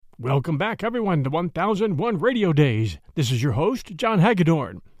Welcome back, everyone, to 1001 Radio Days. This is your host, John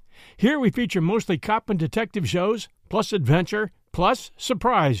Hagedorn. Here we feature mostly cop and detective shows, plus adventure, plus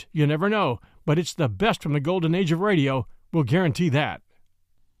surprise. You never know, but it's the best from the golden age of radio. We'll guarantee that.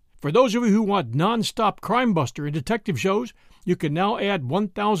 For those of you who want non-stop crime buster and detective shows, you can now add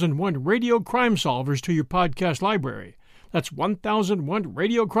 1001 Radio Crime Solvers to your podcast library. That's 1001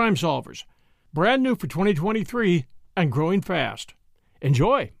 Radio Crime Solvers. Brand new for 2023 and growing fast.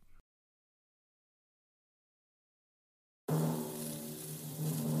 Enjoy!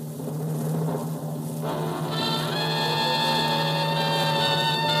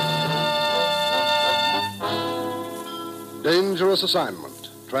 Dangerous Assignment,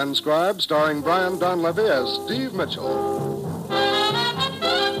 transcribed starring Brian Donlevy as Steve Mitchell.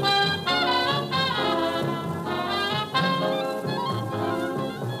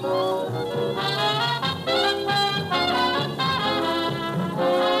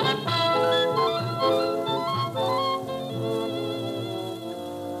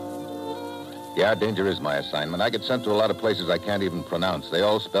 Yeah, danger is my assignment. I get sent to a lot of places I can't even pronounce. They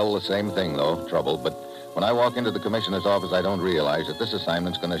all spell the same thing, though, trouble. But when I walk into the commissioner's office, I don't realize that this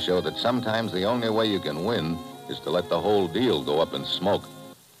assignment's going to show that sometimes the only way you can win is to let the whole deal go up in smoke.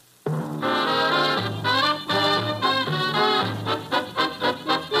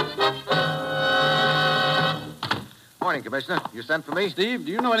 Morning, Commissioner. You sent for me? Steve,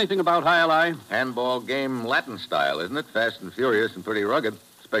 do you know anything about high-lie? Handball game Latin style, isn't it? Fast and furious and pretty rugged.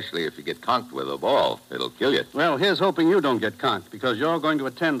 Especially if you get conked with a ball. It'll kill you. Well, here's hoping you don't get conked, because you're going to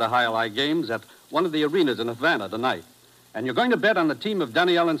attend the high-lie games at one of the arenas in Havana tonight. And you're going to bet on the team of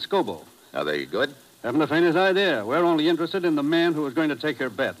Danielle and Scobo. Are they good? Haven't the faintest idea. We're only interested in the man who is going to take your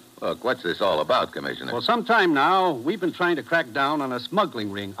bet. Look, what's this all about, Commissioner? For some time now, we've been trying to crack down on a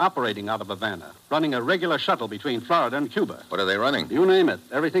smuggling ring operating out of Havana, running a regular shuttle between Florida and Cuba. What are they running? You name it.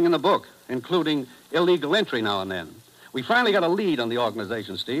 Everything in the book, including illegal entry now and then. We finally got a lead on the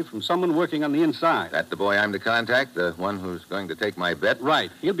organization, Steve, from someone working on the inside. That the boy I'm to contact, the one who's going to take my bet? Right.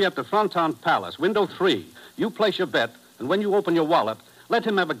 He'll be up to Fronton Palace, window 3. You place your bet, and when you open your wallet, let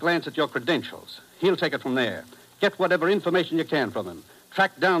him have a glance at your credentials. He'll take it from there. Get whatever information you can from him.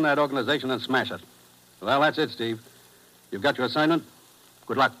 Track down that organization and smash it. Well, that's it, Steve. You've got your assignment.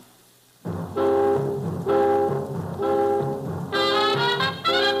 Good luck.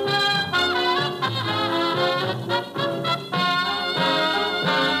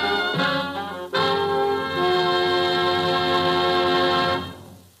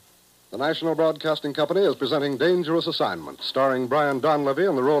 The National Broadcasting Company is presenting Dangerous Assignment, starring Brian Donlevy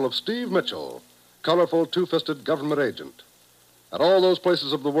in the role of Steve Mitchell, colorful, two-fisted government agent. At all those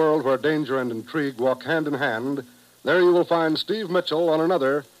places of the world where danger and intrigue walk hand in hand, there you will find Steve Mitchell on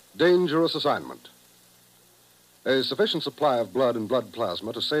another Dangerous Assignment. A sufficient supply of blood and blood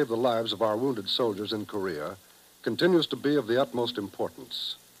plasma to save the lives of our wounded soldiers in Korea continues to be of the utmost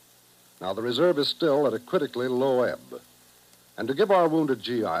importance. Now, the reserve is still at a critically low ebb. And to give our wounded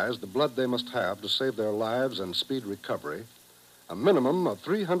GIs the blood they must have to save their lives and speed recovery, a minimum of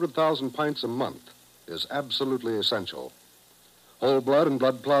 300,000 pints a month is absolutely essential. Whole blood and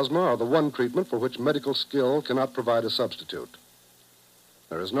blood plasma are the one treatment for which medical skill cannot provide a substitute.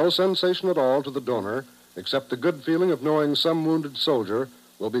 There is no sensation at all to the donor except the good feeling of knowing some wounded soldier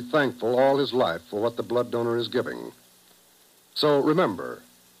will be thankful all his life for what the blood donor is giving. So remember,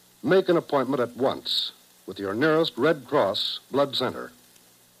 make an appointment at once with your nearest Red Cross blood center.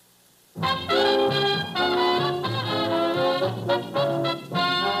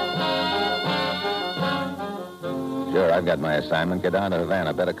 Sure, I've got my assignment. Get down to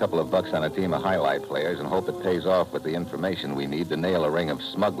Havana, bet a couple of bucks on a team of highlight players, and hope it pays off with the information we need to nail a ring of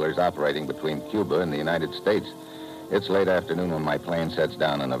smugglers operating between Cuba and the United States. It's late afternoon when my plane sets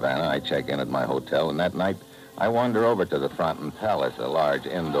down in Havana. I check in at my hotel, and that night I wander over to the Fronton Palace, a large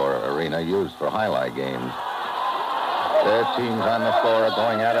indoor arena used for highlight games. Their teams on the floor are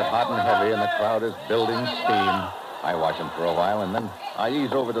going at it hot and heavy, and the crowd is building steam. I watch them for a while, and then I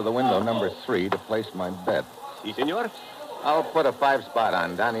ease over to the window number 3 to place my bet. Si, senor. I'll put a 5 spot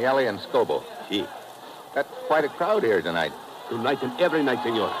on Danielle and Scobo. Si. Got quite a crowd here tonight. Tonight and every night,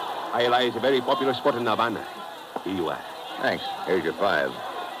 senor. High-lie is a very popular sport in Havana. Here you are. Thanks. Here's your 5.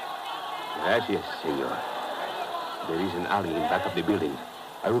 Gracias, senor. There is an alley in back of the building.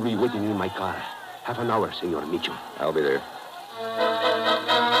 I will be waiting in my car. Half an hour, Senor Mitchell. I'll be there.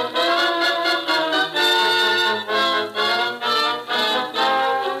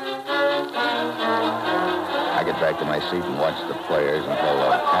 I get back to my seat and watch the players until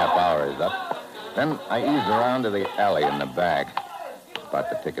the half hour is up. Then I ease around to the alley in the back. Spot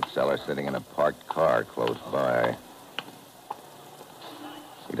the ticket seller sitting in a parked car close by.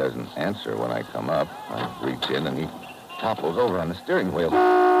 He doesn't answer when I come up. I reach in, and he topples over on the steering wheel.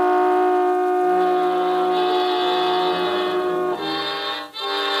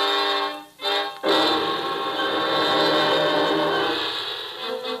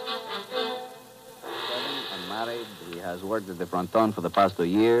 Unmarried. He has worked at the fronton for the past 2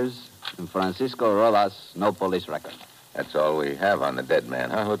 years. And Francisco Rodas, no police record. That's all we have on the dead man,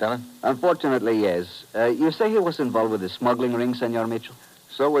 huh, Lieutenant? Unfortunately, yes. You say he was involved with the smuggling ring, Senor Mitchell?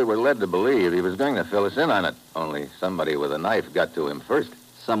 So we were led to believe he was going to fill us in on it. Only somebody with a knife got to him first.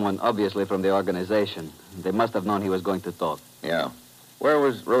 Someone obviously from the organization. They must have known he was going to talk. Yeah. Where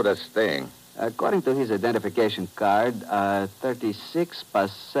was Rhoda staying? According to his identification card, 36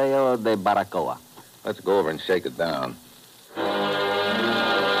 Paseo de Baracoa. Let's go over and shake it down.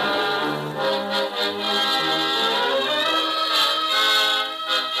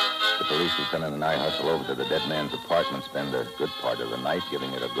 The police lieutenant and I hustle over to the dead man's apartment, spend a good part of the night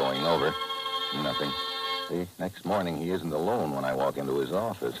giving it a going over. Nothing. The next morning, he isn't alone when I walk into his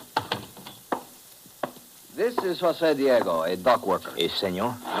office. This is Jose Diego, a dock worker. Yes,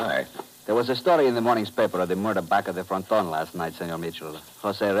 senor. Hi. There was a story in the morning's paper of the murder back at the fronton last night, Senor Mitchell.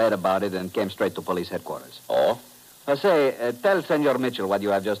 Jose read about it and came straight to police headquarters. Oh? Jose, tell Senor Mitchell what you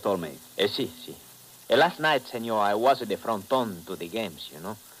have just told me. Si. Last night, senor, I was at the fronton to the games, you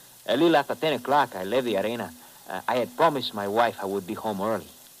know. A little after 10 o'clock, I left the arena. I had promised my wife I would be home early.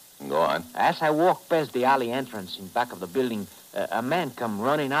 Go on. As I walked past the alley entrance in back of the building, a man come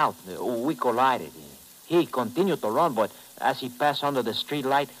running out. We collided. He continued to run, but as he passed under the street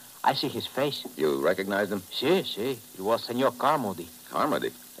light, I see his face. You recognized him? Si. He was Senor Carmody.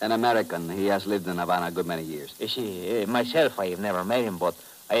 Carmody? An American. He has lived in Havana a good many years. Si, myself, I have never met him, but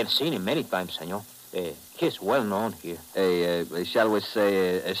I have seen him many times, senor. He's well known here. Shall we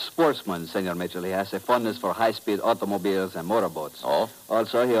say, a sportsman, Senor Mitchell. He has a fondness for high-speed automobiles and motorboats. Oh?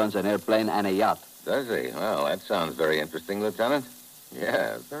 Also, he owns an airplane and a yacht. Does he? Well, that sounds very interesting, Lieutenant.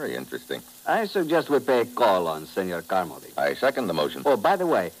 Yeah, very interesting. I suggest we pay a call on Senor Carmody. I second the motion. Oh, by the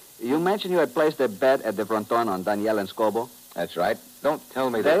way, you mentioned you had placed a bet at the fronton on Daniel and Scobo. That's right. Don't tell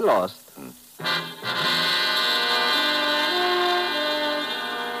me They that... lost.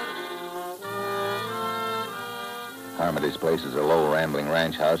 Carmody's place is a low, rambling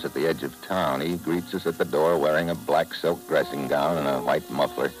ranch house at the edge of town. He greets us at the door wearing a black silk dressing gown and a white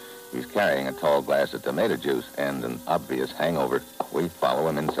muffler. He's carrying a tall glass of tomato juice and an obvious hangover. We follow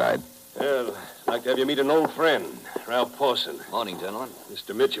him inside. Well, I'd like to have you meet an old friend, Ralph Pawson. Morning, gentlemen.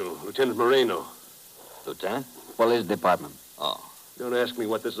 Mr. Mitchell, Lieutenant Moreno. Lieutenant? Police Department. Oh. Don't ask me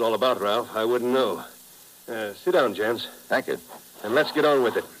what this is all about, Ralph. I wouldn't know. Sit down, gents. Thank you. And let's get on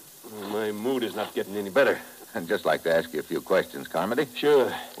with it. My mood is not getting any better. I'd just like to ask you a few questions, Carmody.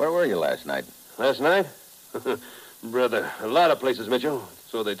 Sure. Where were you last night? Last night? Brother, a lot of places, Mitchell.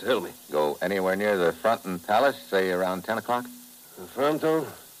 So they tell me. Go anywhere near the Fronton Palace, say around 10 o'clock? The fronton?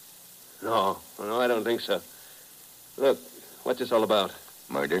 No, I don't think so. Look, what's this all about?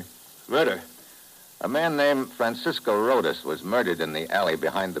 Murder. Murder? A man named Francisco Rodas was murdered in the alley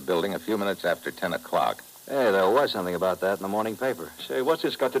behind the building a few minutes after 10 o'clock. Hey, there was something about that in the morning paper. Say, what's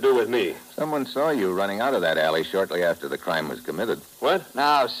this got to do with me? Someone saw you running out of that alley shortly after the crime was committed. What?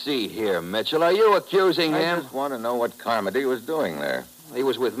 Now, see here, Mitchell. Are you accusing I him? just want to know what Carmody was doing there. He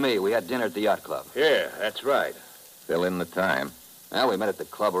was with me. We had dinner at the yacht club. Yeah, that's right. Fill in the time. Well, we met at the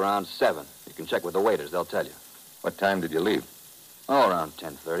club around 7. You can check with the waiters. They'll tell you. What time did you leave? Oh, around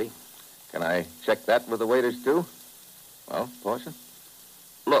 10:30. Can I check that with the waiters, too? Well, Pawson?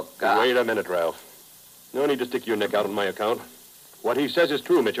 Look, Wait a minute, Ralph. No need to stick your neck out on my account. What he says is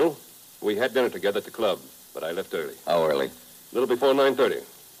true, Mitchell. We had dinner together at the club, but I left early. How early? A little before 9:30.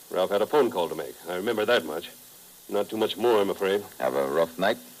 Ralph had a phone call to make. I remember that much. Not too much more, I'm afraid. Have a rough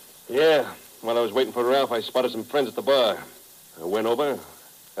night? Yeah. While I was waiting for Ralph, I spotted some friends at the bar. I went over,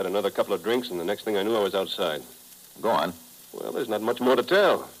 had another couple of drinks, and the next thing I knew, I was outside. Go on. Well, there's not much more to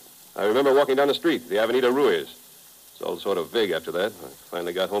tell. I remember walking down the street, the Avenida Ruiz. It's all sort of vague after that. I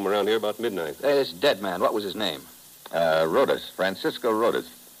finally got home around here about midnight. Hey, this dead man, what was his name? Rodas. Francisco Rodas.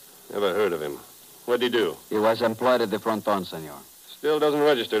 Never heard of him. What'd he do? He was employed at the fronton, senor. Still doesn't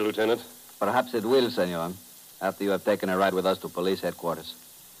register, Lieutenant. Perhaps it will, senor, after you have taken a ride with us to police headquarters.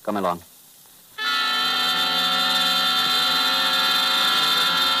 Come along.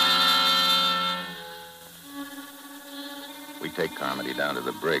 We take Carmody down to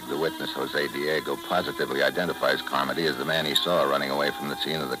the brig. The witness, Jose Diego, positively identifies Carmody as the man he saw running away from the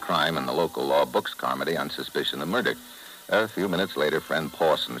scene of the crime, and the local law books Carmody on suspicion of murder. A few minutes later, friend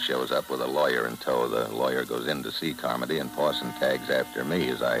Pawson shows up with a lawyer in tow. The lawyer goes in to see Carmody, and Pawson tags after me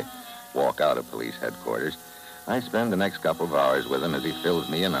as I walk out of police headquarters. I spend the next couple of hours with him as he fills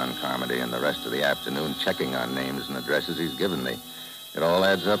me in on Carmody and the rest of the afternoon checking on names and addresses he's given me. It all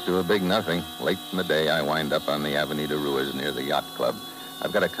adds up to a big nothing. Late in the day, I wind up on the Avenida Ruiz near the yacht club.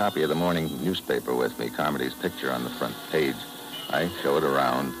 I've got a copy of the morning newspaper with me, Carmody's picture on the front page. I show it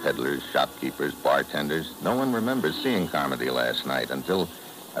around, peddlers, shopkeepers, bartenders. No one remembers seeing Carmody last night until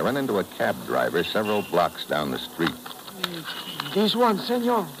I run into a cab driver several blocks down the street. This one,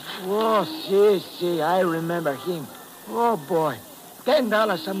 senor. Oh, si, I remember him. Oh, boy.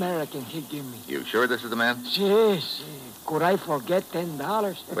 $10 American he give me. You sure this is the man? Si. Could I forget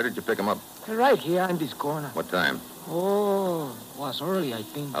 $10? Where did you pick him up? Right here on this corner. What time? Oh, was early, I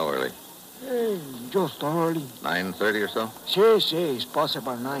think. How early? Just early. 9:30 or so? Si, it's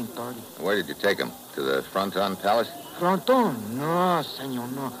possible 9:30. Where did you take him? To the Fronton Palace? Fronton? No, senor,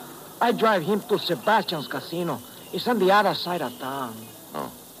 no. I drive him to Sebastian's casino. It's on the other side of town.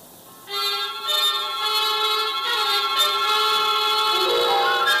 Oh.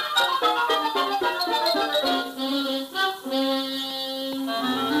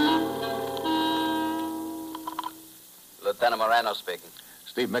 Lieutenant Moreno speaking.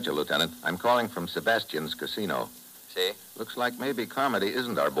 Steve Mitchell, Lieutenant. I'm calling from Sebastian's casino. See? Looks like maybe Carmody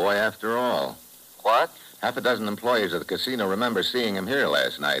isn't our boy after all. What? Half a dozen employees of the casino remember seeing him here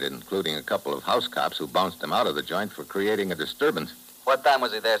last night, including a couple of house cops who bounced him out of the joint for creating a disturbance. What time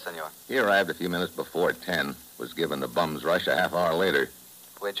was he there, senor? He arrived a few minutes before 10, was given the bum's rush a half hour later.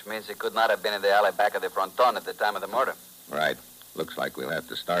 Which means he could not have been in the alley back of the Fronton at the time of the murder. Right. Looks like we'll have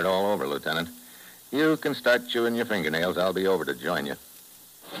to start all over, Lieutenant. You can start chewing your fingernails. I'll be over to join you.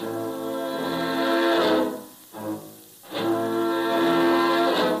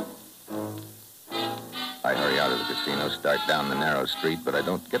 I hurry out of the casino, start down the narrow street, but I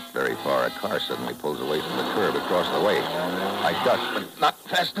don't get very far. A car suddenly pulls away from the curb across the way. I duck, but not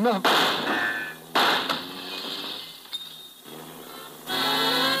fast enough.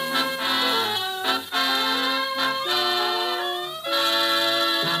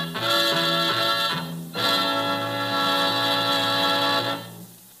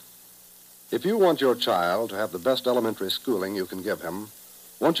 If you want your child to have the best elementary schooling you can give him,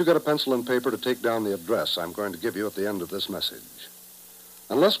 won't you get a pencil and paper to take down the address I'm going to give you at the end of this message?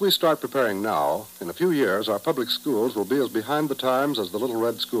 Unless we start preparing now, in a few years, our public schools will be as behind the times as the Little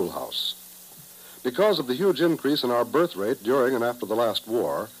Red Schoolhouse. Because of the huge increase in our birth rate during and after the last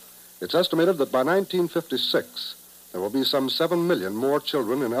war, it's estimated that by 1956, there will be some 7 million more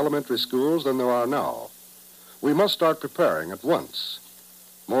children in elementary schools than there are now. We must start preparing at once.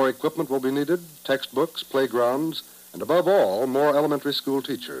 More equipment will be needed, textbooks, playgrounds, and above all, more elementary school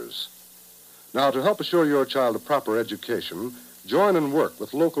teachers. Now, to help assure your child a proper education, join and work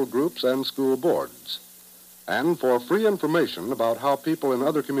with local groups and school boards. And for free information about how people in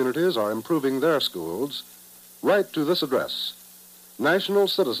other communities are improving their schools, write to this address, National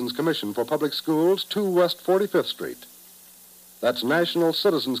Citizens Commission for Public Schools, 2 West 45th Street. That's National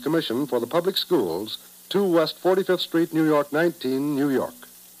Citizens Commission for the Public Schools, 2 West 45th Street, New York, 19, New York.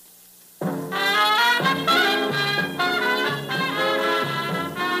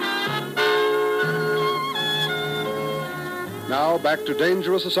 Now, back to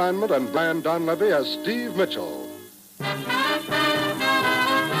Dangerous Assignment and Brian Donlevy as Steve Mitchell.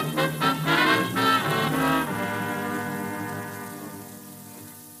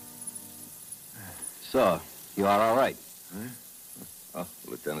 So, you are all right? Huh? Oh,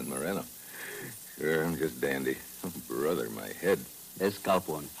 Lieutenant Moreno. Sure, I'm just dandy. Oh, brother, my head. A scalp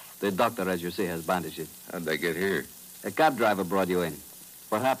wound. The doctor, as you see, has bandaged it. How'd they get here? A cab driver brought you in.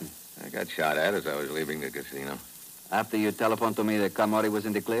 What happened? I got shot at as I was leaving the casino. After you telephoned to me that Carmody was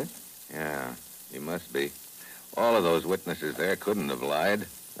in the clear? Yeah, he must be. All of those witnesses there couldn't have lied.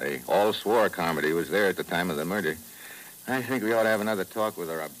 They all swore Carmody was there at the time of the murder. I think we ought to have another talk with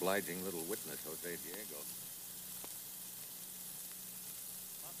our obliging little witness, Jose Diego.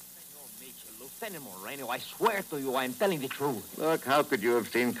 Lieutenant Moreno, I swear to you, I'm telling the truth. Look, how could you have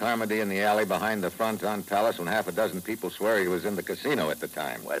seen Carmody in the alley behind the Fronton Palace when half a dozen people swear he was in the casino at the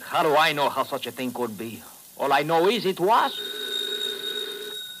time? Well, how do I know how such a thing could be? All I know is it was.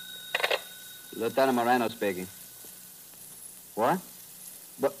 Lieutenant Moreno speaking. What?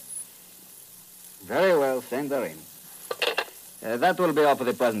 But... Very well, send her in. That will be all for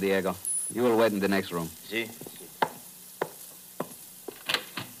the present, Diego. You will wait in the next room. Si.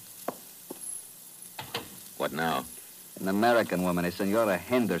 What now? An American woman, a Senora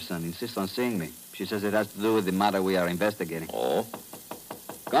Henderson, insists on seeing me. She says it has to do with the matter we are investigating. Oh?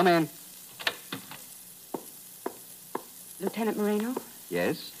 Come in. Lieutenant Moreno,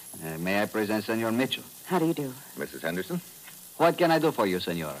 Yes? May I present Senor Mitchell? how do you do? Mrs. Henderson? What can I do for you,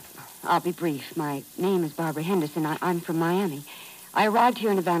 Senora? I'll be brief. My name is Barbara Henderson. I'm from Miami. I arrived here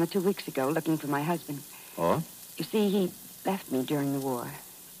in Havana 2 weeks ago looking for my husband. Oh? You see, he left me during the war.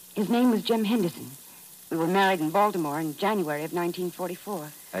 His name was Jim Henderson. We were married in Baltimore in January of 1944.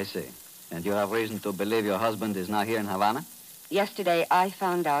 I see. And you have reason to believe your husband is now here in Havana? Yesterday, I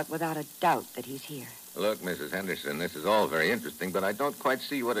found out without a doubt that he's here. Look, Mrs. Henderson, this is all very interesting, but I don't quite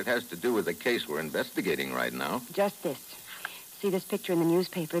see what it has to do with the case we're investigating right now. Just this. See this picture in the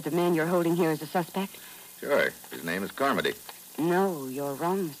newspaper? The man you're holding here is a suspect? Sure. His name is Carmody. No, you're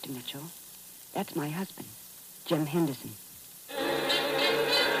wrong, Mr. Mitchell. That's my husband, Jim Henderson.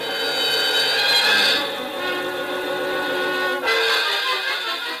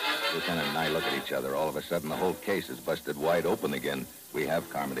 Lieutenant and I look at each other. All of a sudden, the whole case is busted wide open again. We have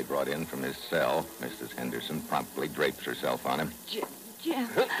Carmody brought in from his cell. Mrs. Henderson promptly drapes herself on him. Jim.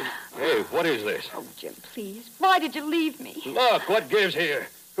 Hey, what is this? Oh, Jim, please. Why did you leave me? Look, what gives here?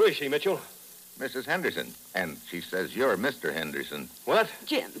 Who is she, Mitchell? Mrs. Henderson. And she says you're Mr. Henderson. What?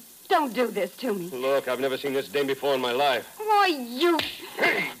 Jim, don't do this to me. Look, I've never seen this dame before in my life. Why, you...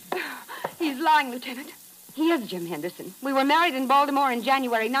 Hey! He's lying, Lieutenant. He is Jim Henderson. We were married in Baltimore in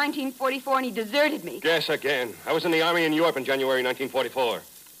January 1944, and he deserted me. Guess again. I was in the Army in Europe in January 1944.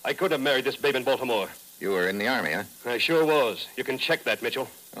 I could have married this babe in Baltimore. You were in the Army, huh? I sure was. You can check that, Mitchell.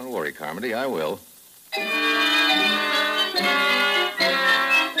 Don't worry, Carmody. I will.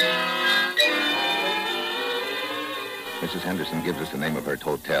 Mrs. Henderson gives us the name of her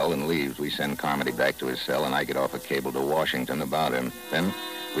hotel and leaves. We send Carmody back to his cell, and I get off a cable to Washington about him. Then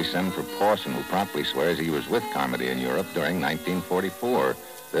we send for Pawson, who promptly swears he was with Carmody in Europe during 1944.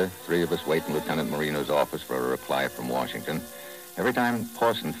 The three of us wait in Lieutenant Marino's office for a reply from Washington. Every time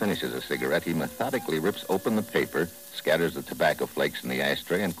Pawson finishes a cigarette, he methodically rips open the paper, scatters the tobacco flakes in the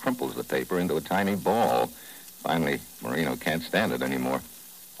ashtray, and crumples the paper into a tiny ball. Finally, Marino can't stand it anymore.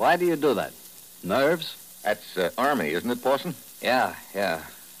 Why do you do that? Nerves? That's Army, isn't it, Pawson? Yeah.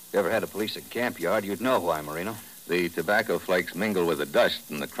 If you ever had a police at camp yard, you'd know why, Marino. The tobacco flakes mingle with the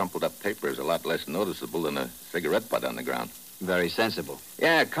dust, and the crumpled up paper is a lot less noticeable than a cigarette butt on the ground. Very sensible.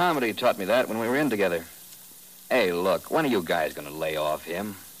 Yeah, Carmody taught me that when we were in together. Hey, look, when are you guys going to lay off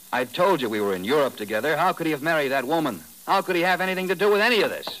him? I told you we were in Europe together. How could he have married that woman? How could he have anything to do with any of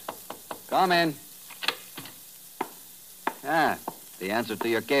this? Come in. Ah, the answer to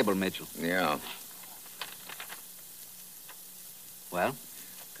your cable, Mitchell. Yeah. Well?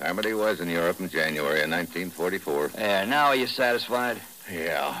 Carmody was in Europe in January of 1944. Yeah, now are you satisfied?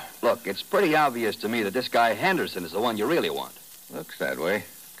 Yeah. Look, it's pretty obvious to me that this guy Henderson is the one you really want. Looks that way.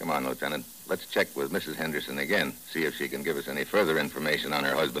 Come on, Lieutenant. Let's check with Mrs. Henderson again, see if she can give us any further information on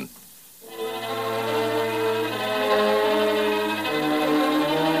her husband.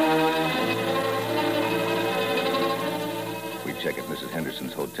 We check at Mrs.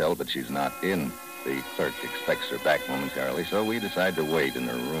 Henderson's hotel, but she's not in. The clerk expects her back momentarily, so we decide to wait in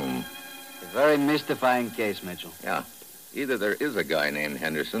her room. A very mystifying case, Mitchell. Yeah. Either there is a guy named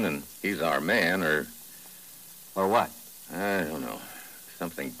Henderson, and he's our man, or... Or what? I don't know.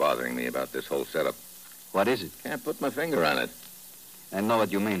 Something bothering me about this whole setup. What is it? Can't put my finger on it. I know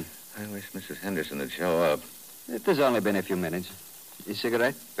what you mean. I wish Mrs. Henderson would show up. It has only been a few minutes. A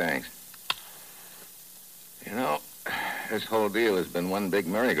cigarette? Thanks. You know, this whole deal has been one big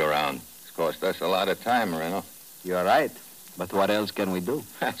merry-go-round. It's cost us a lot of time, Moreno. You're right. But what else can we do?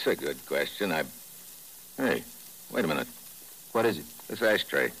 That's a good question. Hey, wait a minute. What is it? This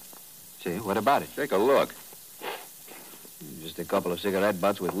ashtray. See, what about it? Take a look. Just a couple of cigarette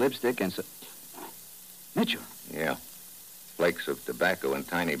butts with lipstick and so... Mitchell. Yeah. Flakes of tobacco and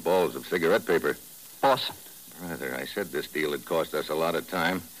tiny balls of cigarette paper. Awesome. Brother, I said this deal had cost us a lot of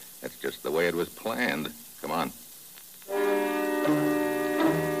time. That's just the way it was planned. Come on.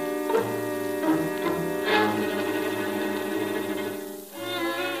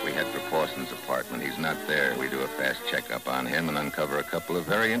 We head for Pawson's apartment. He's not there. We do a fast checkup on him and uncover a couple of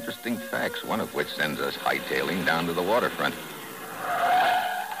very interesting facts, one of which sends us hightailing down to the waterfront.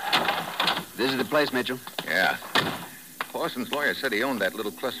 This is the place, Mitchell. Yeah. Pawson's lawyer said he owned that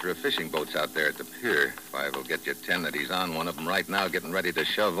little cluster of fishing boats out there at the pier. 5 will get you 10 that he's on one of them right now, getting ready to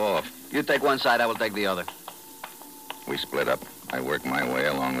shove off. You take one side, I will take the other. We split up. I work my way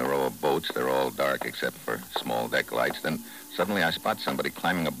along the row of boats. They're all dark except for small deck lights. Then suddenly I spot somebody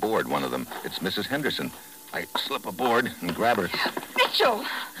climbing aboard one of them. It's Mrs. Henderson. I slip aboard and grab her. Mitchell!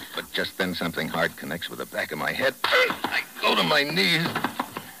 But just then something hard connects with the back of my head. I go to my knees.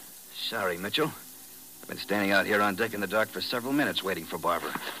 Sorry, Mitchell. I've been standing out here on deck in the dark for several minutes waiting for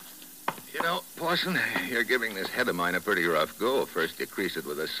Barbara. You know, Pawson, you're giving this head of mine a pretty rough go. First you crease it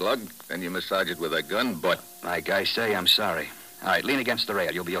with a slug, then you massage it with a gun butt. Like I say, I'm sorry. All right, lean against the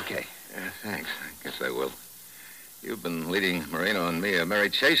rail. You'll be okay. Yeah, thanks. I guess I will. You've been leading Marino and me a merry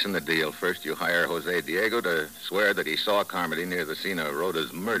chase in the deal. First, you hire Jose Diego to swear that he saw Carmody near the scene of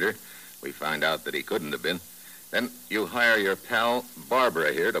Rhoda's murder. We find out that he couldn't have been. Then you hire your pal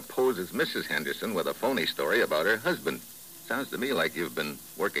Barbara here to pose as Mrs. Henderson with a phony story about her husband. Sounds to me like you've been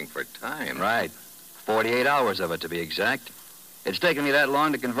working for time. Right. 48 hours of it, to be exact. It's taken me that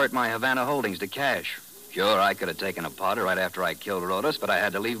long to convert my Havana holdings to cash. Sure, I could have taken a powder right after I killed Rhodas, but I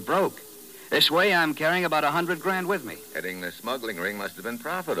had to leave broke. This way, I'm carrying about $100,000 with me. Heading the smuggling ring must have been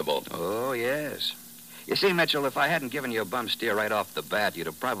profitable. Oh, yes. You see, Mitchell, if I hadn't given you a bum steer right off the bat, you'd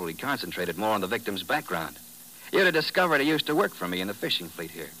have probably concentrated more on the victim's background. You'd have discovered he used to work for me in the fishing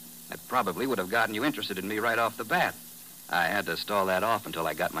fleet here. That probably would have gotten you interested in me right off the bat. I had to stall that off until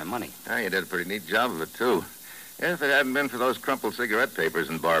I got my money. Ah, you did a pretty neat job of it, too. If it hadn't been for those crumpled cigarette papers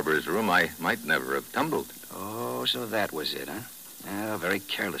in Barbara's room, I might never have tumbled. Oh, so that was it, huh? Oh, very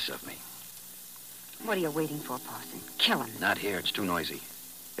careless of me. What are you waiting for, Parson? Kill him. Not here. It's too noisy.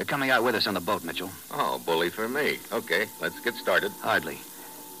 You're coming out with us on the boat, Mitchell. Oh, bully for me. Okay, let's get started. Hardly.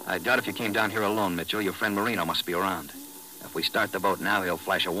 I doubt if you came down here alone, Mitchell. Your friend Marino must be around. If we start the boat now, he'll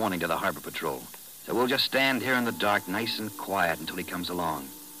flash a warning to the harbor patrol. So we'll just stand here in the dark, nice and quiet, until he comes along.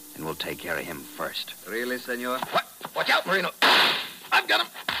 And we'll take care of him first. Really, senor? What? Watch out, Marino. I've got him.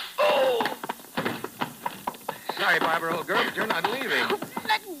 Oh! Sorry, Barbara, old girl, but you're not leaving.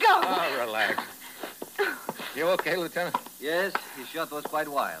 Let go. Oh, relax. You okay, Lieutenant? Yes, his shot was quite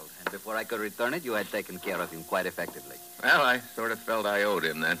wild. And before I could return it, you had taken care of him quite effectively. Well, I sort of felt I owed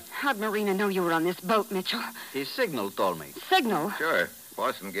him then. How'd Marina know you were on this boat, Mitchell? His signal told me. Signal? Sure.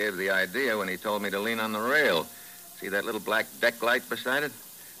 Boston gave the idea when he told me to lean on the rail. See that little black deck light beside it?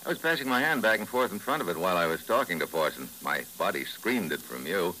 I was passing my hand back and forth in front of it while I was talking to Forson. My body screamed it from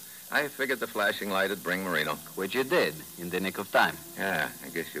you. I figured the flashing light would bring Marino. Which you did, in the nick of time. Yeah, I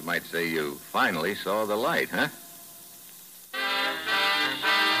guess you might say you finally saw the light, huh?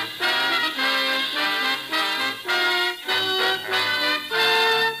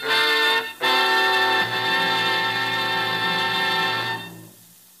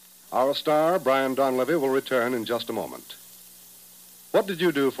 Our star, Brian Donlevy, will return in just a moment. What did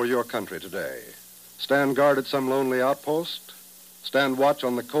you do for your country today? Stand guard at some lonely outpost? Stand watch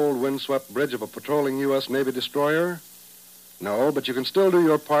on the cold, windswept bridge of a patrolling U.S. Navy destroyer? No, but you can still do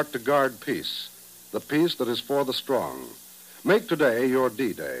your part to guard peace, the peace that is for the strong. Make today your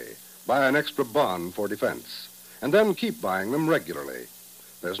D-Day. Buy an extra bond for defense, and then keep buying them regularly.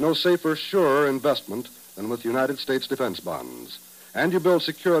 There's no safer, surer investment than with United States defense bonds. And you build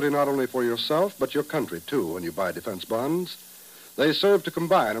security not only for yourself, but your country, too, when you buy defense bonds. They serve to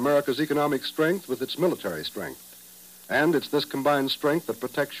combine America's economic strength with its military strength. And it's this combined strength that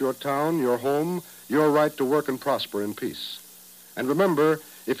protects your town, your home, your right to work and prosper in peace. And remember,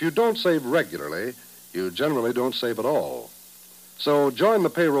 if you don't save regularly, you generally don't save at all. So join the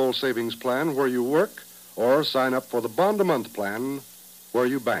payroll savings plan where you work, or sign up for the bond-a-month plan where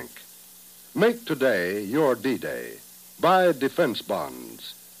you bank. Make today your D-Day. Buy defense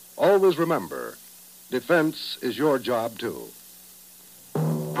bonds. Always remember, defense is your job, too.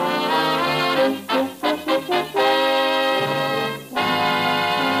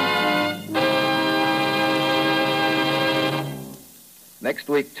 Next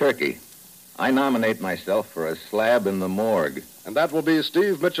week, Turkey. I nominate myself for a slab in the morgue. And that will be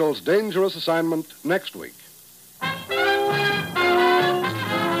Steve Mitchell's dangerous assignment next week.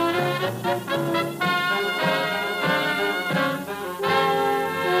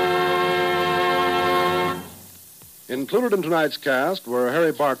 Included in tonight's cast were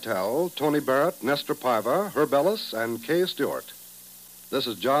Harry Bartell, Tony Barrett, Nestor Paiva, Herb Ellis, and Kay Stewart. This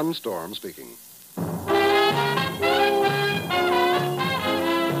is John Storm speaking.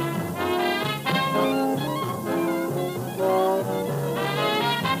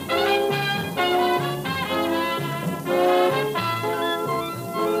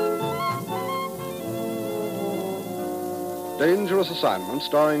 Dangerous Assignment,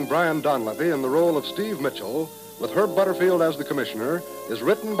 starring Brian Donlevy in the role of Steve Mitchell, with Herb Butterfield as the commissioner, is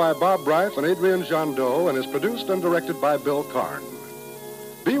written by Bob Reif and Adrian Jandot and is produced and directed by Bill Karn.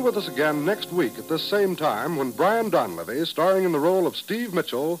 Be with us again next week at this same time when Brian Donlevy, starring in the role of Steve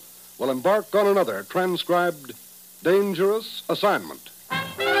Mitchell, will embark on another transcribed Dangerous Assignment.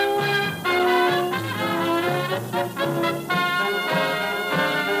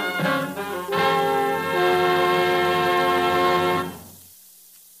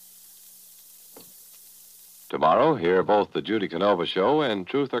 Tomorrow, hear both the Judy Canova Show and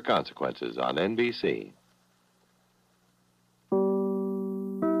Truth or Consequences on NBC.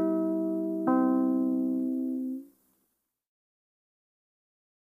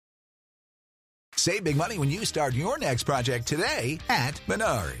 Save big money when you start your next project today at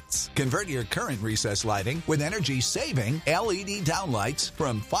Menards. Convert your current recessed lighting with energy-saving LED downlights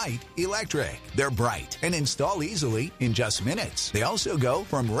from Fight Electric. They're bright and install easily in just minutes. They also go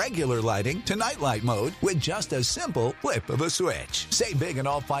from regular lighting to nightlight mode with just a simple flip of a switch. Save big on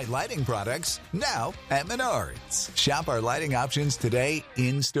all Fight lighting products now at Menards. Shop our lighting options today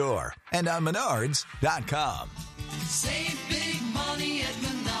in-store and on Menards.com. Save big money at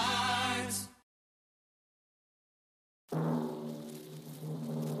Menards.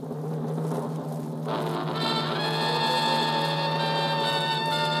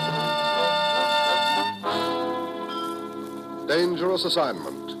 Dangerous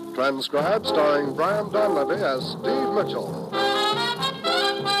Assignment, transcribed starring Brian Donlevy as Steve Mitchell.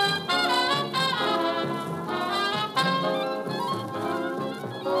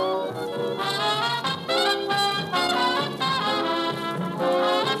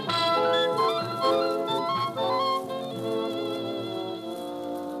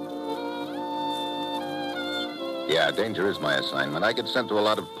 Yeah, danger is my assignment. I get sent to a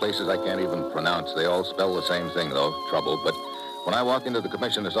lot of places I can't even pronounce. They all spell the same thing, though, trouble. But when I walk into the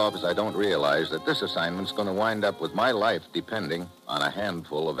commissioner's office, I don't realize that this assignment's going to wind up with my life depending on a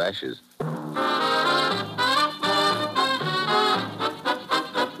handful of ashes.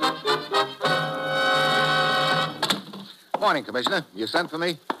 Morning, Commissioner. You sent for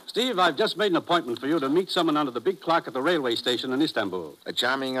me? Steve, I've just made an appointment for you to meet someone under the big clock at the railway station in Istanbul. A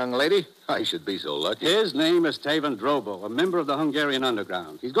charming young lady? I should be so lucky. His name is Tavan Drobo, a member of the Hungarian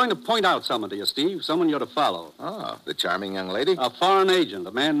underground. He's going to point out someone to you, Steve, someone you're to follow. Oh, the charming young lady? A foreign agent,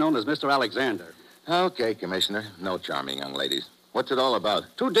 a man known as Mr. Alexander. Okay, Commissioner. No charming young ladies. What's it all about?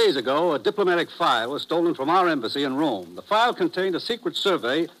 2 days ago, a diplomatic file was stolen from our embassy in Rome. The file contained a secret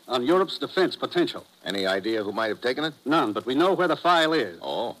survey on Europe's defense potential. Any idea who might have taken it? None, but we know where the file is.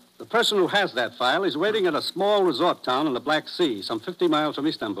 Oh. The person who has that file is waiting at a small resort town in the Black Sea, some 50 miles from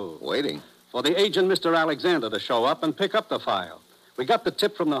Istanbul. Waiting? For the agent, Mr. Alexander, to show up and pick up the file. We got the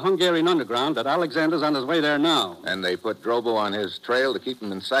tip from the Hungarian underground that Alexander's on his way there now. And they put Drobo on his trail to keep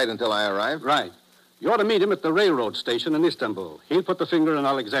him in sight until I arrive? Right. You ought to meet him at the railroad station in Istanbul. He'll put the finger on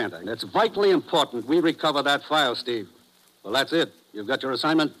Alexander. And it's vitally important we recover that file, Steve. Well, that's it. You've got your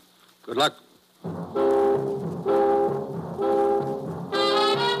assignment. Good luck.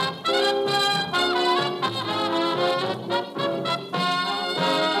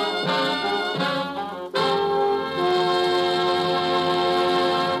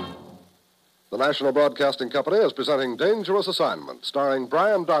 The National Broadcasting Company is presenting Dangerous Assignment, starring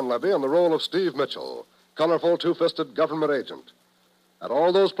Brian Donlevy in the role of Steve Mitchell, colorful two-fisted government agent. At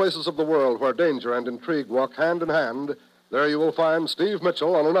all those places of the world where danger and intrigue walk hand in hand, there you will find Steve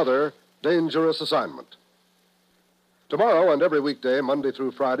Mitchell on another Dangerous Assignment. Tomorrow and every weekday, Monday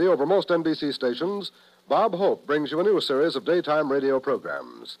through Friday, over most NBC stations, Bob Hope brings you a new series of daytime radio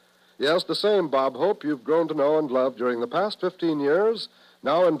programs. Yes, the same Bob Hope you've grown to know and love during the past 15 years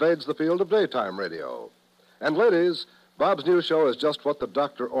now invades the field of daytime radio. And ladies, Bob's new show is just what the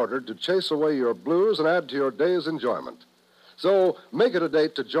doctor ordered to chase away your blues and add to your day's enjoyment. So make it a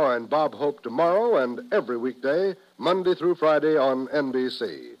date to join Bob Hope tomorrow and every weekday, Monday through Friday on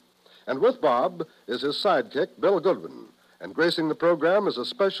NBC. And with Bob is his sidekick, Bill Goodwin. And gracing the program is a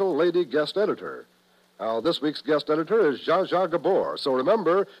special lady guest editor. Now, this week's guest editor is Zsa Zsa Gabor. So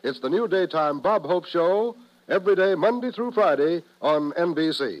remember, it's the new daytime Bob Hope show every day, Monday through Friday on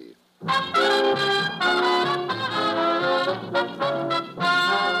NBC.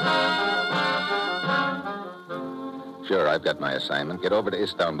 Sure, I've got my assignment. Get over to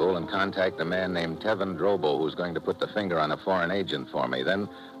Istanbul and contact a man named Tavan Drobo who's going to put the finger on a foreign agent for me. Then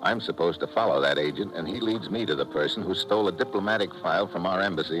I'm supposed to follow that agent, and he leads me to the person who stole a diplomatic file from our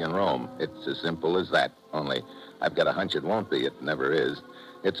embassy in Rome. It's as simple as that, only I've got a hunch it won't be. It never is.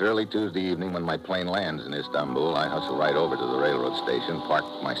 It's early Tuesday evening when my plane lands in Istanbul. I hustle right over to the railroad station, park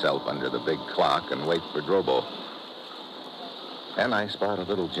myself under the big clock, and wait for Drobo. Then I spot a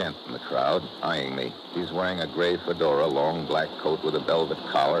little gent in the crowd, eyeing me. He's wearing a gray fedora, long black coat with a velvet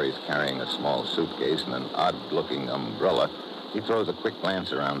collar. He's carrying a small suitcase and an odd-looking umbrella. He throws a quick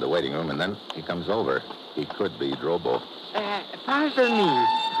glance around the waiting room, and then he comes over. He could be Drobo. Pardon me.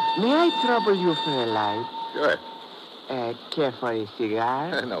 May I trouble you for a light? Sure. Care for a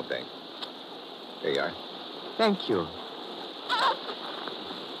cigar? No, thanks. Here you are. Thank you.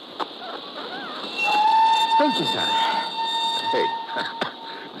 Thank you, sir. Hey,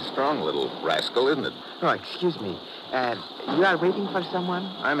 strong little rascal, isn't it? Oh, excuse me. You are waiting for someone?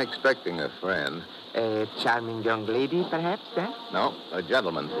 I'm expecting a friend. A charming young lady, perhaps, then? No, a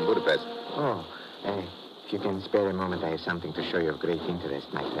gentleman from Budapest. Oh, If you can spare a moment, I have something to show you of great interest,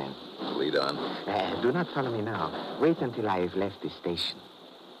 my friend. Lead on. Do not follow me now. Wait until I have left the station.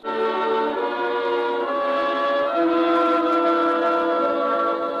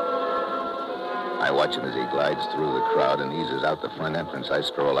 I watch him as he glides through the crowd and eases out the front entrance. I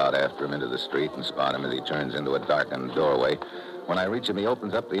stroll out after him into the street and spot him as he turns into a darkened doorway. When I reach him, he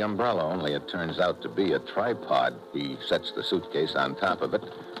opens up the umbrella, only it turns out to be a tripod. He sets the suitcase on top of it,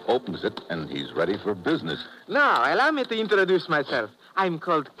 opens it, and he's ready for business. Now, allow me to introduce myself. I'm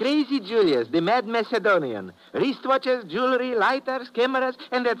called Crazy Julius, the Mad Macedonian. Wristwatches, jewelry, lighters, cameras,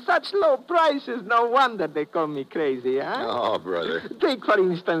 and at such low prices, no wonder they call me crazy, huh? Oh, brother. Take, for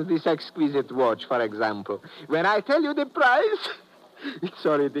instance, this exquisite watch, for example. When I tell you the price... It's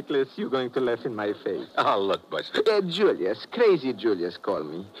so ridiculous, you're going to laugh in my face. Oh, look, Buster. Julius, Crazy Julius, call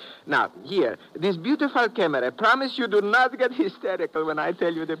me. Now, here, this beautiful camera. Promise you do not get hysterical when I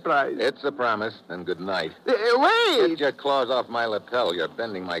tell you the price. It's a promise, and good night. Wait! Get your claws off my lapel. You're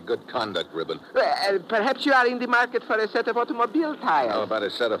bending my good conduct ribbon. Perhaps you are in the market for a set of automobile tires. How about a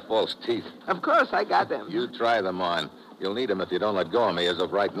set of false teeth? Of course, I got them. You try them on. You'll need them if you don't let go of me as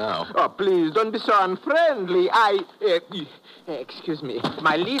of right now. Oh, please, don't be so unfriendly. Excuse me.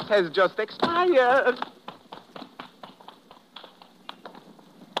 My lease has just expired.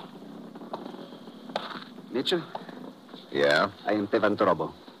 Mitchell? Yeah? I am Tevan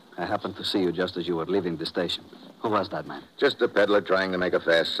Trobo. I happened to see you just as you were leaving the station. Who was that man? Just a peddler trying to make a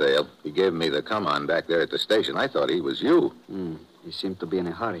fast sale. He gave me the come-on back there at the station. I thought he was you. He seemed to be in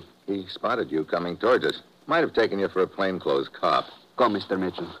a hurry. He spotted you coming towards us. Might have taken you for a plainclothes cop. Come, Mr.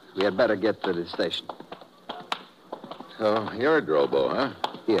 Mitchell. We had better get to the station. So, you're a drobo, huh?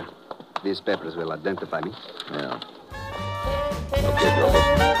 Here. These papers will identify me. Yeah. Okay, drobo.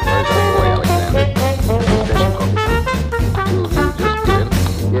 Where's our boy, Alexander? Station coffee. Two of you just did?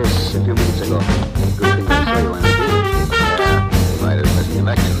 Yes, a few minutes ago. Good thing I saw you when I did. Yeah. You might have missed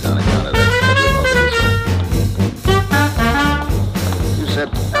connections on account of that peddler. You said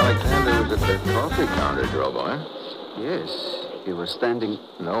Alexander was at the coffee counter, drobo, huh? Yes. He was standing...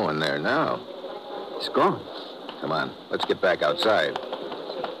 No one there now. He's gone. Come on, let's get back outside.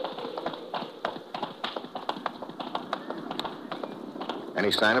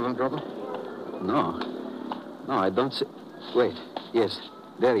 Any sign of him, Drobo? No, I don't see... Wait, yes,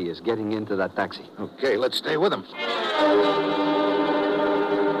 there he is, getting into that taxi. Okay, let's stay with him.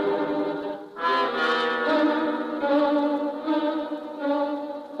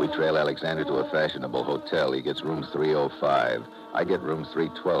 We trail Alexander to a fashionable hotel. He gets room 305. I get room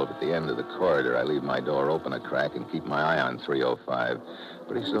 312 at the end of the corridor. I leave my door open a crack and keep my eye on 305.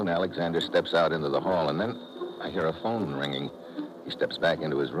 Pretty soon, Alexander steps out into the hall, and then I hear a phone ringing. He steps back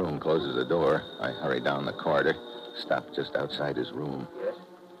into his room, closes the door. I hurry down the corridor, stop just outside his room.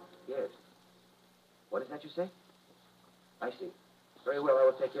 Yes. What is that you say? I see. Very well, I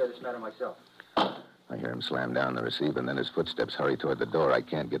will take care of this matter myself. I hear him slam down the receiver, and then his footsteps hurry toward the door. I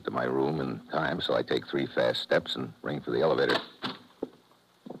can't get to my room in time, so I take 3 fast steps and ring for the elevator.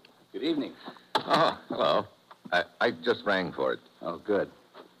 Good evening. Oh, hello. I just rang for it. Oh, good.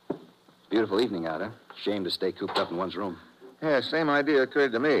 Beautiful evening out, huh? Shame to stay cooped up in one's room. Yeah, same idea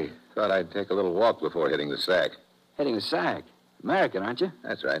occurred to me. Thought I'd take a little walk before hitting the sack. Heading the sack. American, aren't you?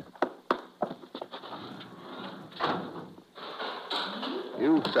 That's right.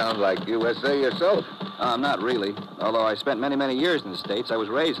 You sound like USA yourself. Not really. Although I spent many, many years in the States. I was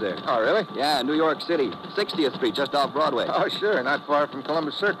raised there. Oh, really? Yeah, New York City. 60th Street, just off Broadway. Oh, sure. Not far from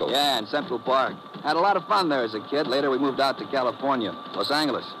Columbus Circle. Yeah, in Central Park. Had a lot of fun there as a kid. Later, we moved out to California, Los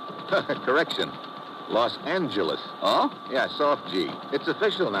Angeles. Correction. Los Angeles. Oh? Yeah, soft G. It's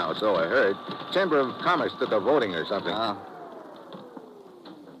official now, so I heard. Chamber of Commerce took a voting or something. Oh.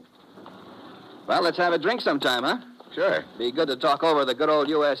 Well, let's have a drink sometime, huh? Sure. Be good to talk over the good old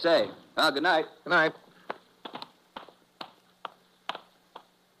USA. Well, good night. Good night.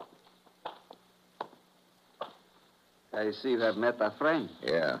 I see you have met a friend.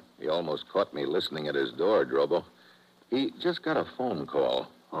 Yeah, he almost caught me listening at his door, Drobo. He just got a phone call.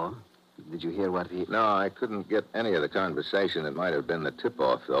 Oh? Did you hear what he... No, I couldn't get any of the conversation. It might have been the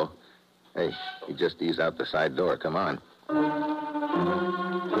tip-off, though. Hey, he just eased out the side door. Come on.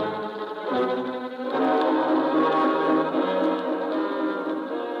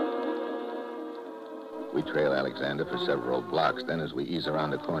 We trail Alexander for several blocks. Then, as we ease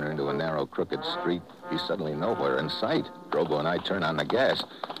around the corner into a narrow, crooked street, he's suddenly nowhere in sight. Drobo and I turn on the gas.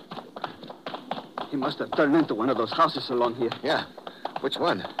 He must have turned into one of those houses along here. Yeah. Which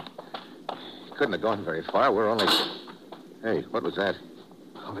one? He couldn't have gone very far. We're only... Hey, what was that?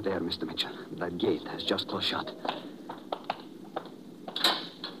 Over there, Mr. Mitchell. That gate has just closed shut.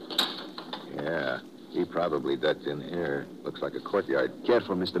 Yeah. He probably ducked in here. Looks like a courtyard.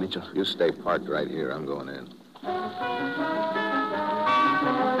 Careful, Mr. Mitchell. You stay parked right here. I'm going in.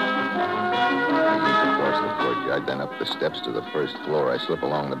 Across the courtyard, then up the steps to the first floor. I slip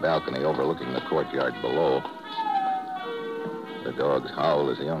along the balcony overlooking the courtyard below. The dog's howl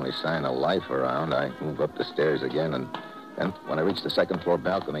is the only sign of life around. I move up the stairs again, and when I reach the second floor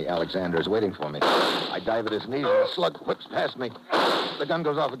balcony, Alexander is waiting for me. I dive at his knees, and a slug whips past me. The gun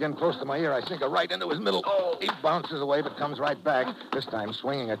goes off again close to my ear. I sink it right into his middle. He bounces away, but comes right back, this time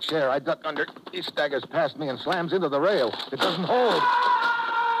swinging a chair. I duck under. He staggers past me and slams into the rail. It doesn't hold.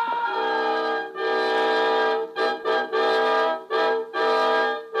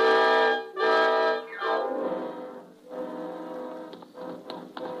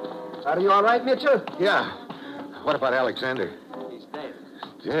 Are you all right, Mitchell? Yeah. What about Alexander? He's dead.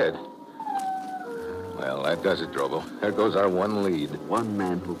 Dead? Well, that does it, Drobo. There goes our one lead. One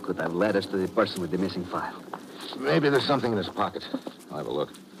man who could have led us to the person with the missing file. Maybe there's something in his pocket. I'll have a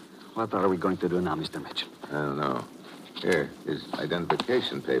look. What are we going to do now, Mr. Mitchell? I don't know. Here, his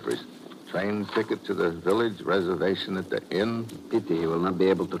identification papers. Train ticket to the village, reservation at the inn. Pity he will not be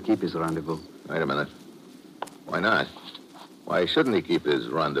able to keep his rendezvous. Wait a minute. Why not? Why shouldn't he keep his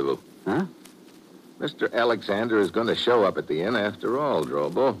rendezvous? Huh? Mr. Alexander is going to show up at the inn after all,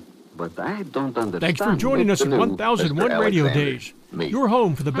 Drobo. But I don't understand. Thanks for joining us at 1001 Radio Days. Your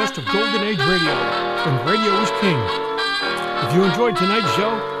home for the best of Golden Age radio, when radio was king. If you enjoyed tonight's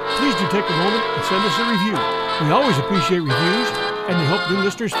show, please do take a moment and send us a review. We always appreciate reviews, and they help new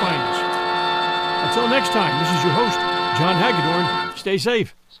listeners find us. Until next time, this is your host, John Hagedorn. Stay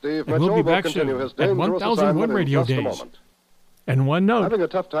safe. Steve and we'll be back will soon his at 1001 Radio Days. And one note, Having a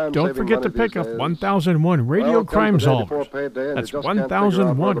tough time don't saving forget money to pick these up days? 1001 Radio Well, Crime comes the day before Solvers. payday and That's you just can't figure out where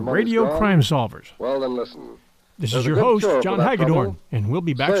the 1001 money's Radio gone? Crime Solvers. Well, then listen. This There's is a your good host, cure John for that Hagedorn, trouble. and we'll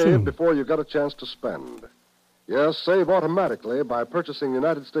be back Save soon. before you get a chance to spend. Yes, save automatically by purchasing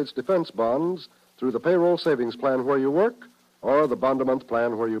United States defense bonds through the payroll savings plan where you work or the bond-a-month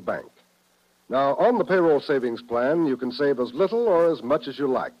plan where you bank. Now, on the payroll savings plan, you can save as little or as much as you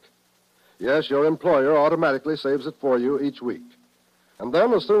like. Yes, your employer automatically saves it for you each week. And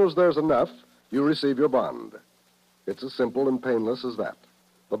then, as soon as there's enough, you receive your bond. It's as simple and painless as that.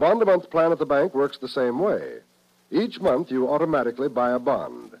 The bond-a-month plan at the bank works the same way. Each month, you automatically buy a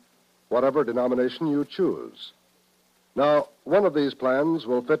bond, whatever denomination you choose. Now, one of these plans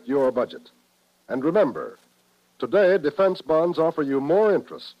will fit your budget. And remember, today, defense bonds offer you more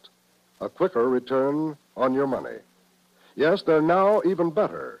interest, a quicker return on your money. Yes, they're now even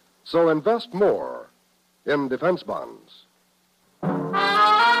better, so invest more in defense bonds.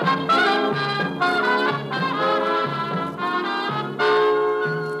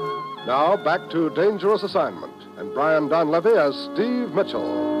 Now, back to Dangerous Assignment, and Brian Donlevy as Steve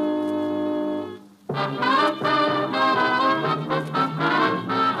Mitchell.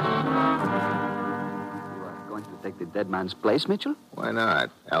 Take the dead man's place, Mitchell? Why not?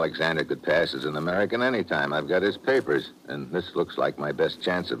 Alexander could pass as an American anytime. I've got his papers, and this looks like my best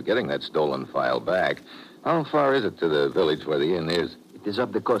chance of getting that stolen file back. How far is it to the village where the inn is? It is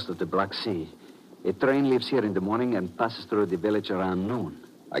up the coast of the Black Sea. A train leaves here in the morning and passes through the village around noon.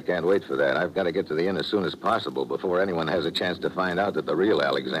 I can't wait for that. I've got to get to the inn as soon as possible before anyone has a chance to find out that the real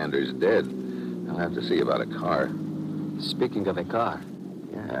Alexander's dead. I'll have to see about a car. Speaking of a car.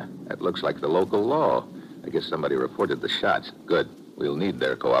 Yeah, that looks like the local law. I guess somebody reported the shots. Good. We'll need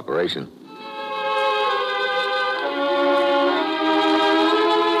their cooperation.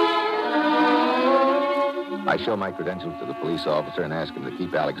 I show my credentials to the police officer and ask him to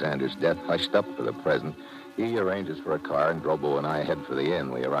keep Alexander's death hushed up for the present. He arranges for a car, and Drobo and I head for the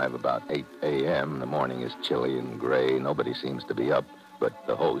inn. We arrive about 8 a.m. The morning is chilly and gray. Nobody seems to be up but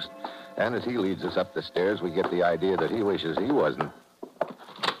the host. And as he leads us up the stairs, we get the idea that he wishes he wasn't.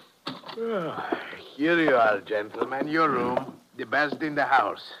 Here you are, gentlemen. Your room. The best in the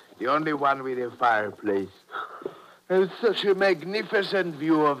house. The only one with a fireplace. And such a magnificent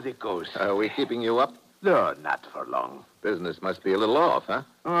view of the coast. Are we keeping you up? No, not for long. Business must be a little off, huh?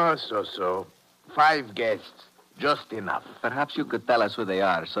 Oh, so. 5 guests. Just enough. Perhaps you could tell us who they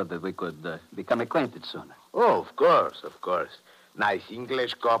are so that we could become acquainted sooner. Oh, of course. Nice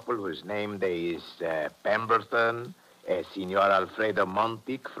English couple whose name is Pemberton. Signor Alfredo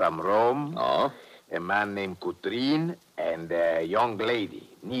Montic from Rome. Oh? A man named Coutrin, and a young lady,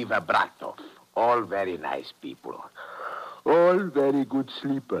 Niva Bratov. All very nice people. All very good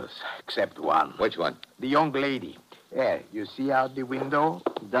sleepers, except one. Which one? The young lady. You see out the window?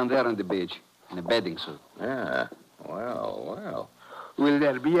 Down there on the beach, in a bathing suit. Yeah. Well. Will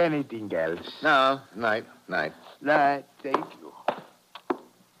there be anything else? No. Night. Night, thank you.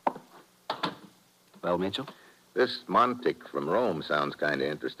 Well, Mitchell? This Montic from Rome sounds kind of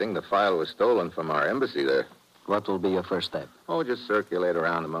interesting. The file was stolen from our embassy there. What will be your first step? Oh, just circulate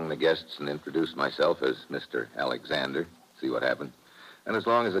around among the guests and introduce myself as Mr. Alexander. See what happens. And as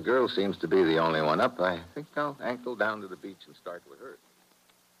long as the girl seems to be the only one up, I think I'll ankle down to the beach and start with her.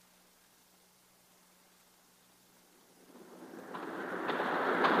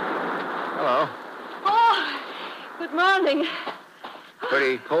 Hello. Oh, good morning.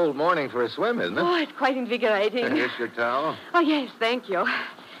 Pretty cold morning for a swim, isn't it? Oh, it's quite invigorating. Here's your towel. Oh, yes, thank you.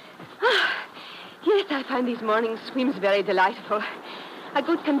 Yes, I find these morning swims very delightful. A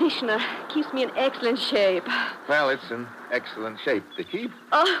good conditioner keeps me in excellent shape. Well, it's in excellent shape to keep.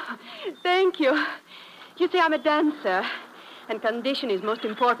 Oh, thank you. You see, I'm a dancer, and condition is most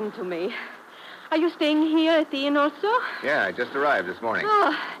important to me. Are you staying here at the inn also? Yeah, I just arrived this morning.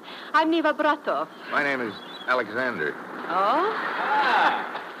 Oh, I'm Neva Bratov. My name is Alexander. Oh?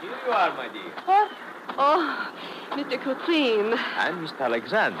 Ah, here you are, my dear. What? Oh, Mr. Coutrin. And Mr.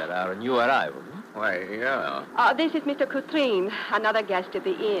 Alexander, our new arrival. Why, yeah. This is Mr. Coutrin, another guest at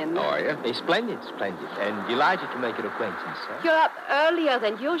the inn. How are you? Splendid. And delighted to make your acquaintance, sir. You're up earlier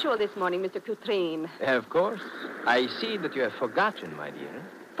than usual this morning, Mr. Coutrin. Of course. I see that you have forgotten, my dear.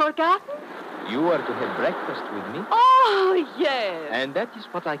 Forgotten? You are to have breakfast with me. Oh, yes. And that is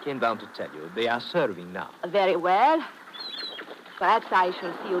what I came down to tell you. They are serving now. Very well. Perhaps I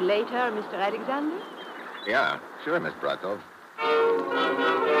shall see you later, Mr. Alexander. Yeah, sure, Miss Bratov.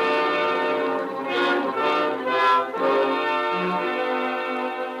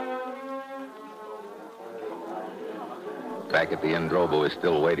 Back at the inn, Drobo is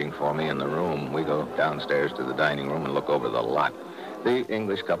still waiting for me in the room. We go downstairs to the dining room and look over the lot. The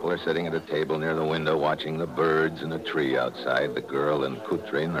English couple are sitting at a table near the window watching the birds in a tree outside. The girl and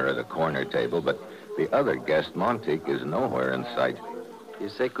Coutrin are at a corner table, but the other guest, Montic, is nowhere in sight. You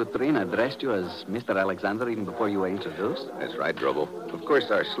say Coutrin addressed you as Mr. Alexander even before you were introduced? That's right, Drobo. Of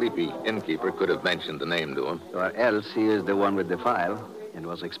course, our sleepy innkeeper could have mentioned the name to him. Or else he is the one with the file and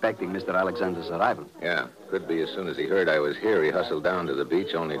was expecting Mr. Alexander's arrival. Yeah, could be as soon as he heard I was here, he hustled down to the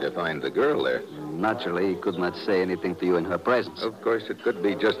beach only to find the girl there. Naturally, he could not say anything to you in her presence. Of course, it could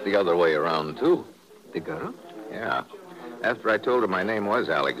be just the other way around, too. The girl? Yeah. After I told her my name was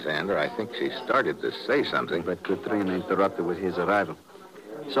Alexander, I think she started to say something. But Coutrin interrupted with his arrival.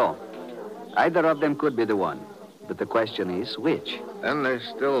 So, either of them could be the one. But the question is, which? Then there's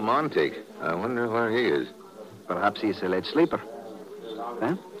still Montic. I wonder where he is. Perhaps he's a late sleeper.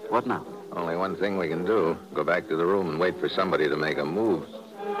 Huh? What now? Only one thing we can do. Go back to the room and wait for somebody to make a move.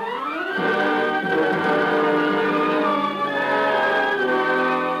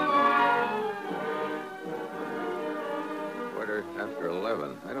 Quarter after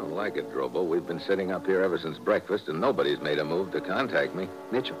 11. I don't like it, Drobo. We've been sitting up here ever since breakfast, and nobody's made a move to contact me.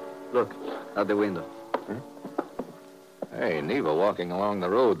 Mitchell, look, out the window. Hey, Neva walking along the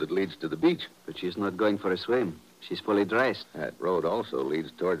road that leads to the beach. But she's not going for a swim. She's fully dressed. That road also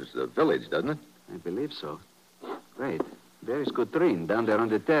leads towards the village, doesn't it? I believe so. Wait, there is Coutrin down there on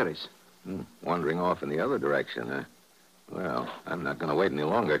the terrace. Wandering off in the other direction, huh? Well, I'm not going to wait any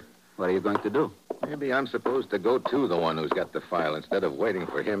longer. What are you going to do? Maybe I'm supposed to go to the one who's got the file instead of waiting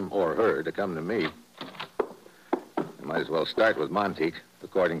for him or her to come to me. I might as well start with Montic.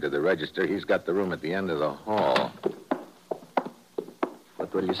 According to the register, he's got the room at the end of the hall.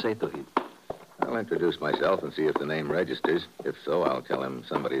 What will you say to him? I'll introduce myself and see if the name registers. If so, I'll tell him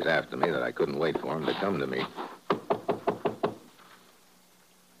somebody's after me, that I couldn't wait for him to come to me.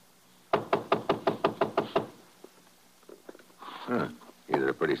 Either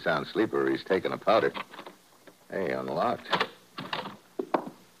a pretty sound sleeper or he's taking a powder. Hey, unlocked.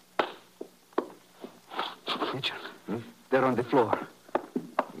 Mitchell, they're on the floor.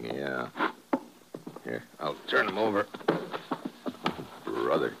 Yeah. Here, I'll turn him over.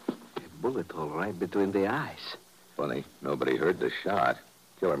 Brother. A bullet hole right between the eyes. Funny, nobody heard the shot.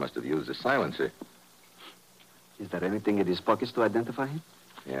 Killer must have used a silencer. Is there anything in his pockets to identify him?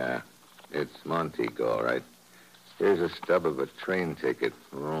 Yeah, it's Montic, all right. Here's a stub of a train ticket,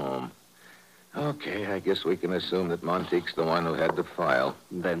 Rome. Okay, I guess we can assume that Montic's the one who had the file.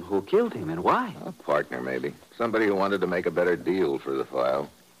 Then who killed him and why? A partner, maybe. Somebody who wanted to make a better deal for the file.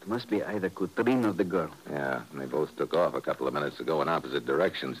 It must be either Coutrin or the girl. Yeah, and they both took off a couple of minutes ago in opposite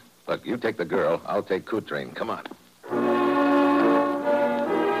directions. Look, you take the girl, I'll take Coutrin. Come on.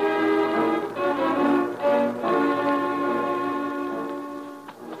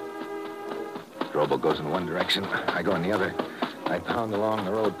 Drobo goes in one direction, I go in the other. I pound along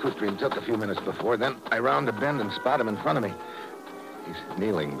the road Coutrin took a few minutes before. Then I round a bend and spot him in front of me. He's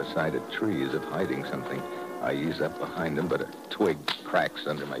kneeling beside a tree as if hiding something. I ease up behind him, but a twig cracks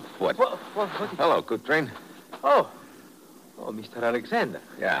under my foot. What? Hello, Coutrain. Oh, Mr. Alexander.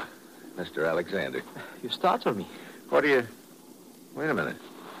 Yeah, Mr. Alexander. You startled me. What do you... Wait a minute.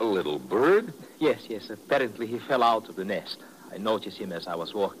 A little bird? Yes. Apparently he fell out of the nest. I noticed him as I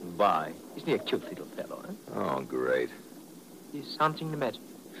was walking by. Isn't he a cute little fellow, eh? Oh, great. Is something the matter?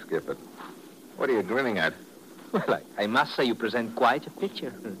 Skip it. What are you grinning at? Well, I must say you present quite a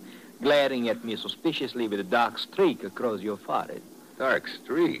picture. Glaring at me suspiciously with a dark streak across your forehead. Dark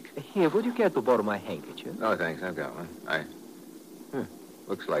streak? Here, would you care to borrow my handkerchief? No, thanks. I've got one.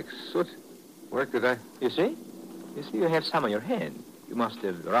 Looks like soot. Where could I... You see, you have some on your hand. You must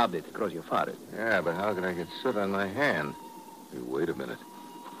have rubbed it across your forehead. Yeah, but how could I get soot on my hand? Hey, wait a minute.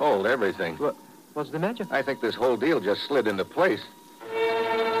 Hold everything. What's the matter? I think this whole deal just slid into place.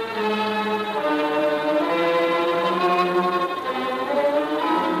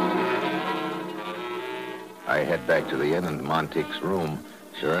 I head back to the inn and Monteith's room.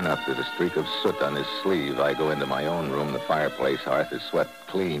 Sure enough, there's a streak of soot on his sleeve. I go into my own room. The fireplace hearth is swept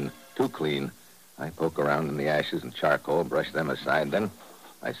clean, too clean. I poke around in the ashes and charcoal, brush them aside. Then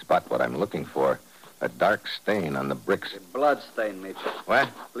I spot what I'm looking for. A dark stain on the bricks. Blood stain, Mitchell. What?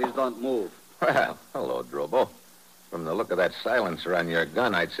 Please don't move. Well, hello, Drobo. From the look of that silencer on your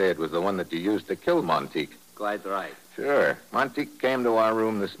gun, I'd say it was the one that you used to kill Monteith. Quite right. Sure. Monteith came to our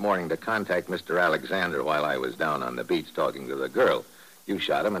room this morning to contact Mr. Alexander while I was down on the beach talking to the girl. You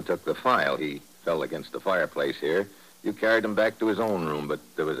shot him and took the file. He fell against the fireplace here. You carried him back to his own room, but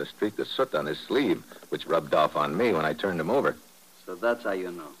there was a streak of soot on his sleeve, which rubbed off on me when I turned him over. So that's how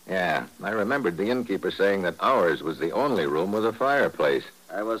you know. Yeah. I remembered the innkeeper saying that ours was the only room with a fireplace.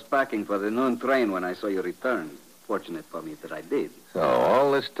 I was packing for the noon train when I saw you return. Fortunate for me that I did. So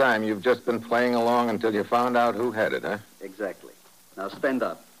all this time you've just been playing along until you found out who had it, huh? Exactly. Now stand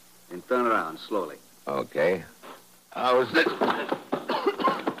up and turn around slowly. Okay. How's this?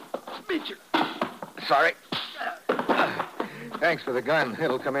 Mitchell. Sorry. Thanks for the gun.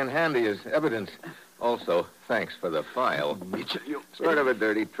 It'll come in handy as evidence. Also, thanks for the file. Mitchell, you... Sort of a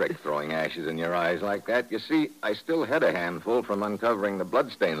dirty trick throwing ashes in your eyes like that. You see, I still had a handful from uncovering the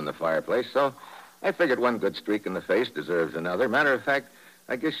bloodstain in the fireplace, so I figured one good streak in the face deserves another. Matter of fact,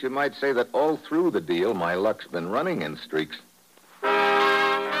 I guess you might say that all through the deal, my luck's been running in streaks.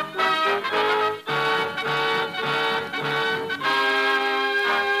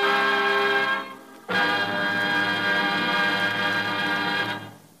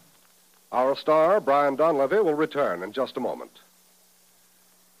 Our star, Brian Donlevy, will return in just a moment.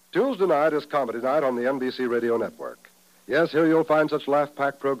 Tuesday night is Comedy Night on the NBC Radio Network. Yes, here you'll find such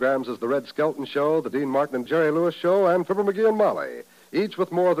laugh-packed programs as The Red Skelton Show, The Dean Martin and Jerry Lewis Show, and Fibber McGee and Molly, each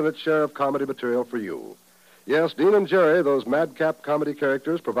with more than its share of comedy material for you. Yes, Dean and Jerry, those madcap comedy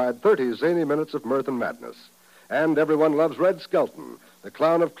characters, provide 30 zany minutes of mirth and madness. And everyone loves Red Skelton, the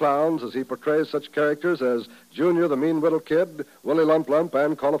clown of clowns, as he portrays such characters as Junior the Mean Little Kid, Willie Lump Lump,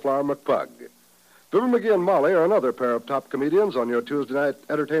 and Cauliflower McPug. Fibber McGee and Molly are another pair of top comedians on your Tuesday night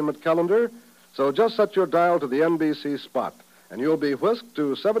entertainment calendar, so just set your dial to the NBC spot, and you'll be whisked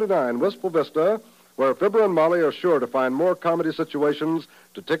to 79 Wistful Vista, where Fibber and Molly are sure to find more comedy situations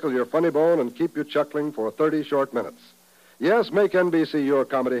to tickle your funny bone and keep you chuckling for 30 short minutes. Yes, make NBC your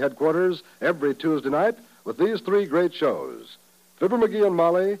comedy headquarters every Tuesday night with these three great shows: Fibber McGee and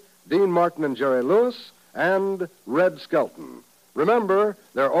Molly, Dean Martin and Jerry Lewis, and Red Skelton. Remember,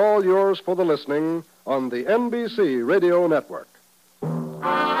 they're all yours for the listening on the NBC Radio Network.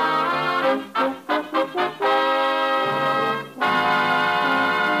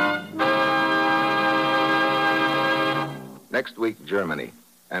 Next week, Germany.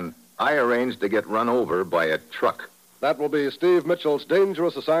 And I arranged to get run over by a truck. That will be Steve Mitchell's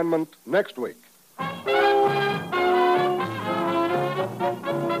dangerous assignment next week.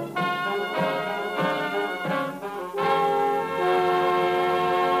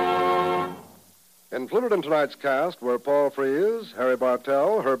 Included in tonight's cast were Paul Frees, Harry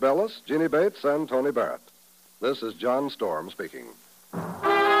Bartell, Herb Ellis, Jeannie Bates, and Tony Barrett. This is John Storm speaking.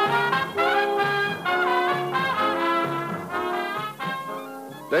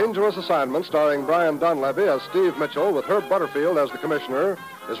 Dangerous Assignment, starring Brian Donlevy as Steve Mitchell with Herb Butterfield as the commissioner,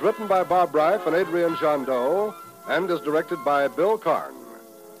 is written by Bob Reif and Adrian Jandot and is directed by Bill Karn.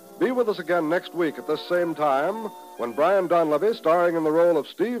 Be with us again next week at this same time when Brian Donlevy, starring in the role of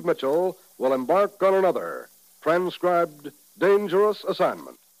Steve Mitchell, will embark on another transcribed Dangerous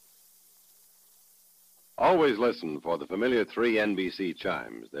Assignment. Always listen for the familiar 3 NBC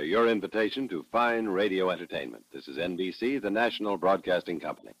chimes. They're your invitation to fine radio entertainment. This is NBC, the National Broadcasting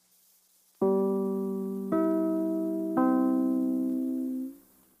Company.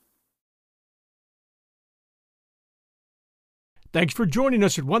 Thanks for joining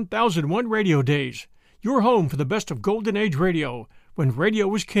us at 1001 Radio Days, your home for the best of Golden Age radio, when radio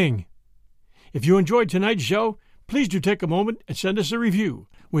was king. If you enjoyed tonight's show, please do take a moment and send us a review.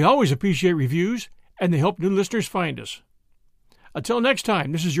 We always appreciate reviews, and they help new listeners find us. Until next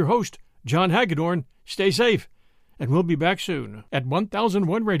time, this is your host, John Hagedorn. Stay safe, and we'll be back soon at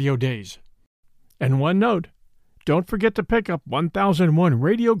 1001 Radio Days. And one note, don't forget to pick up 1001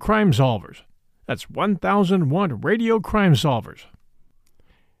 Radio Crime Solvers. That's 1001 Radio Crime Solvers.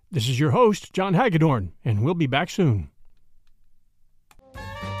 This is your host, John Hagedorn, and we'll be back soon.